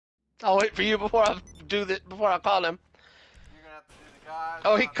I'll wait for you before I do that. Before I call him. You're gonna have to do the guys.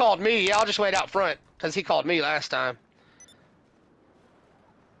 Oh, he called me. Yeah, I'll just wait out front because he called me last time.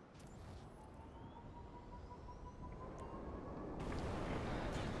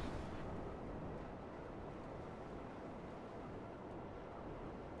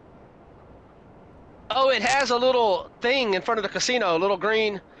 Oh, it has a little thing in front of the casino, a little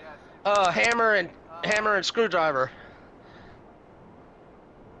green Yeah, I see it. hammer and screwdriver.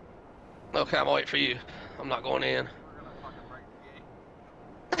 Okay, I'm gonna wait for you. I'm not going in. We're gonna fucking break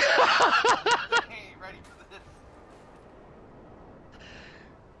the game. They ain't ready for this.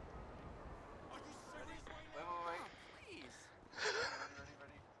 Wait. Please.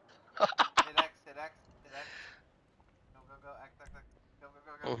 Ready. Hit X. Go. X. Go.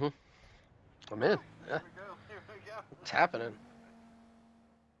 Mhm. I'm in. Yeah. Here we go. It's happening.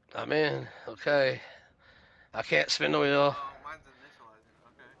 I'm in. Okay. I can't spin the wheel. Oh, mine's initializing.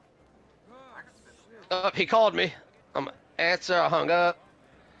 Okay. I can spin the wheel. Oh, he called me. I'm gonna answer. I hung up.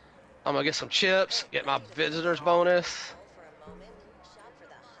 I'm gonna get some chips. Get my visitor's bonus. For a moment, shop for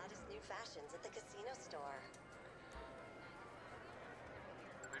the hottest new fashions at the casino store.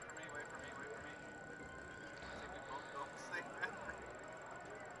 Wait for me. I think we both go safe.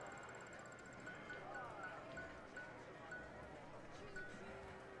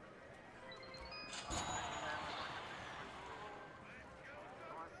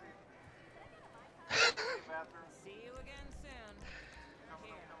 See you again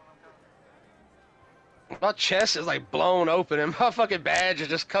soon. My chest is like blown open and my fucking badge is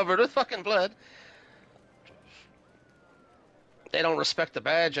just covered with fucking blood. They don't respect the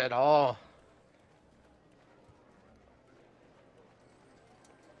badge at all.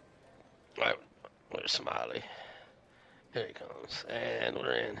 Alright, where's Smiley? Here he comes. And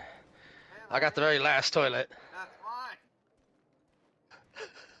we're in. I got the very last toilet. That's mine.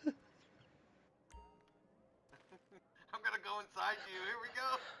 I'm gonna go inside you. Here we go.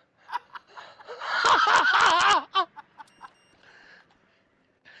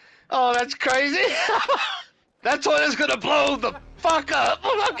 Oh, that's crazy. That toilet's gonna blow the fuck up.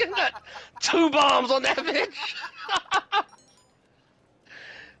 Fucking got 2 bombs on that bitch.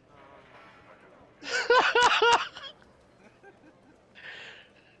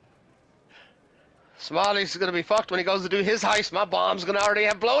 Smiley's gonna be fucked when he goes to do his heist. My bomb's gonna already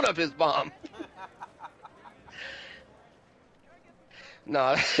have blown up his bomb.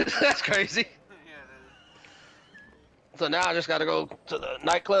 No, that's crazy. Yeah, it is. So now I just gotta go to the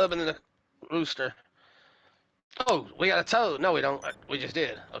nightclub and then the rooster. Oh, we got a toad. No, we don't. We just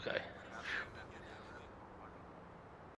did. Okay.